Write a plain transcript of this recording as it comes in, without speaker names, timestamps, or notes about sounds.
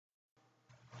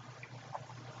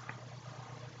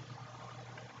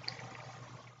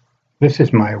This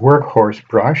is my workhorse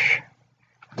brush.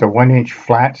 It's a 1-inch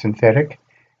flat synthetic,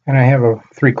 and I have a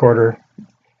 3/4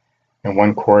 and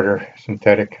 1/4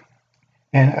 synthetic,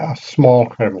 and a small,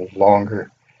 kind of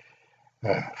longer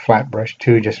flat brush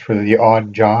too, just for the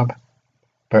odd job.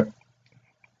 But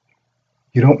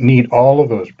you don't need all of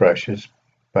those brushes,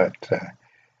 but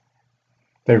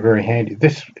they're very handy.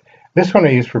 This one I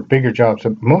use for bigger jobs,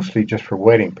 mostly just for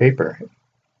wetting paper.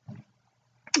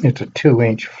 It's a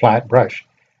 2-inch flat brush,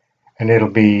 and it'll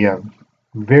be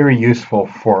very useful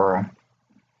for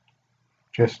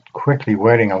just quickly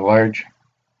wetting a large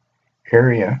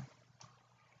area.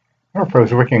 Or if I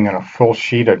was working on a full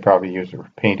sheet, I'd probably use it for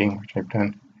painting, which I've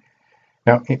done.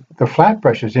 Now, the flat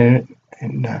brushes, in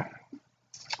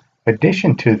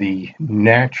addition to the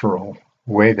natural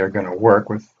way they're going to work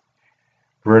with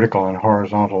vertical and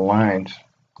horizontal lines,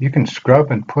 you can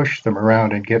scrub and push them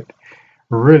around and get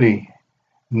really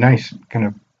nice kind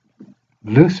of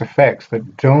loose effects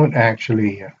that don't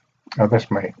actually, oh,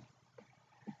 that's my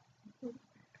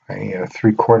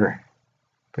 3/4,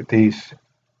 but these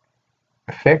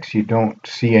effects, you don't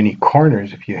see any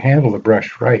corners if you handle the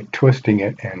brush right, twisting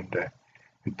it and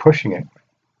pushing it.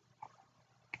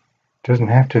 It doesn't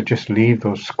have to just leave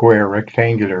those square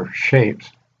rectangular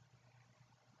shapes.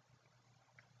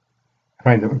 I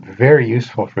find them very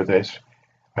useful for this.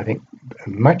 I think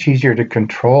much easier to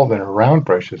control than a round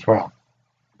brush as well.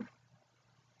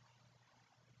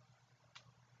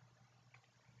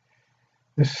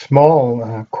 This small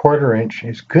 1/4 inch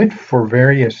is good for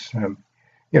various,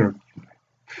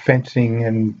 fencing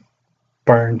and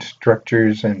barn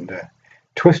structures, and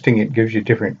twisting it gives you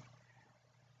different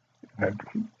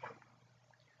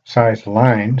size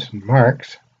lines and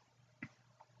marks.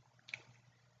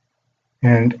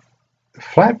 And the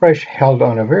flat brush held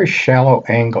on a very shallow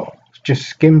angle, just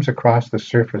skims across the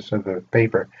surface of the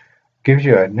paper, gives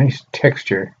you a nice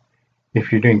texture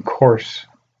if you're doing coarse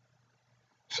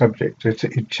subjects. It's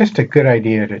just a good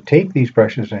idea to take these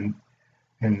brushes and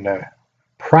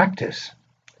practice.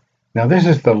 Now this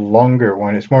is the longer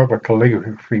one. It's more of a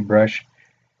calligraphy brush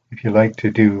if you like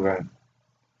to do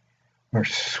more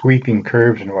sweeping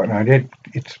curves and whatnot.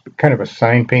 It's kind of a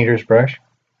sign painter's brush.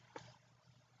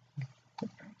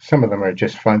 Some of them are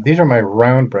just fun. These are my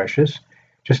round brushes,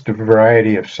 just a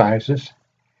variety of sizes.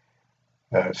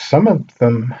 Some of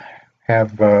them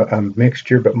have a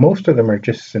mixture, but most of them are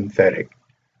just synthetic.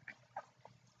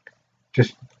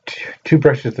 Just two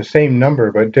brushes, the same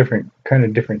number, but different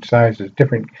sizes.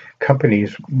 Different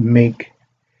companies make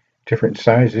different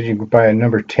sizes. You can buy a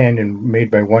number 10 and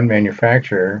made by one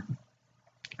manufacturer,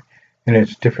 and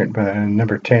it's different by a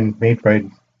number 10 made by a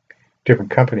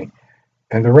different company.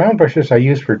 And the round brushes I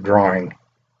use for drawing.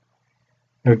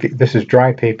 Okay, this is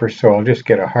dry paper, so I'll just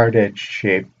get a hard edge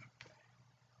shape,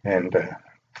 and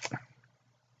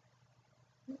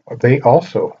they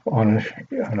also, on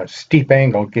a steep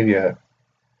angle, give you a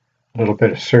little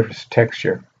bit of surface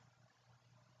texture.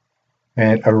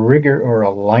 And a rigger or a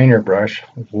liner brush,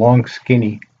 long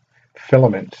skinny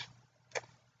filaments,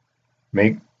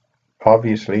 make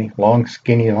obviously long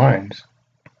skinny lines,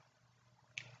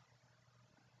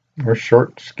 or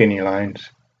short skinny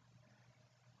lines,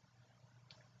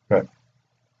 but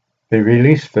they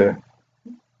release the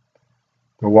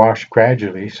wash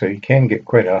gradually, so you can get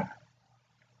quite a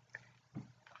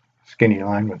skinny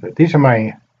line with it. These are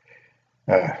my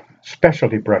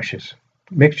specialty brushes,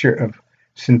 mixture of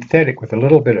synthetic with a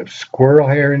little bit of squirrel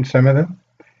hair in some of them,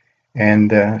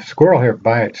 and squirrel hair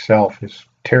by itself is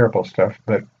terrible stuff,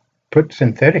 but put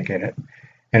synthetic in it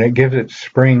and it gives it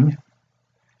spring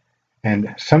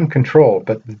and some control.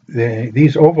 But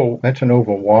these oval, that's an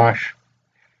oval wash,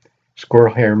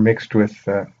 squirrel hair mixed with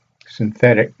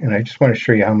synthetic, and I just want to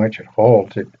show you how much it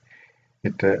holds.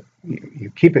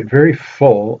 You keep it very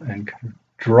full and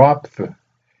drop the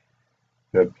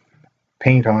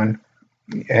paint on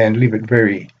and leave it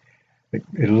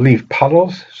it'll leave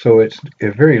puddles, so it's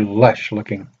a very lush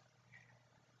looking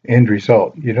end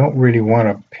result. You don't really want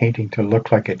a painting to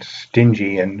look like it's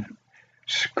stingy and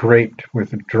scraped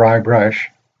with a dry brush,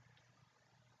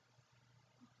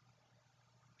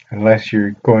 unless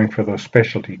you're going for those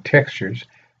specialty textures.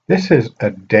 This is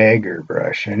a dagger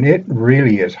brush, and it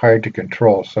really is hard to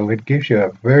control, so it gives you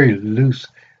a very loose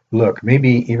look,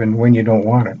 maybe even when you don't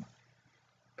want it,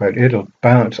 but it'll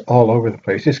bounce all over the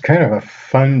place. It's kind of a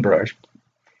fun brush.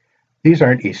 These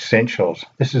aren't essentials.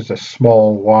 This is a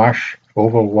small wash,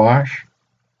 oval wash,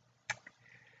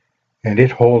 and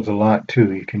it holds a lot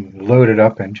too. You can load it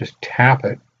up and just tap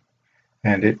it,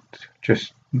 and it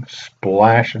just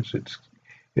splashes.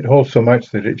 It holds so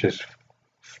much that it just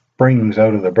springs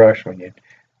out of the brush when you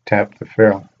tap the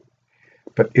ferrule.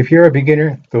 But if you're a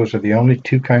beginner, those are the only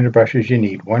two kind of brushes you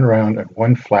need, one round and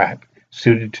one flat,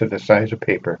 suited to the size of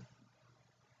paper.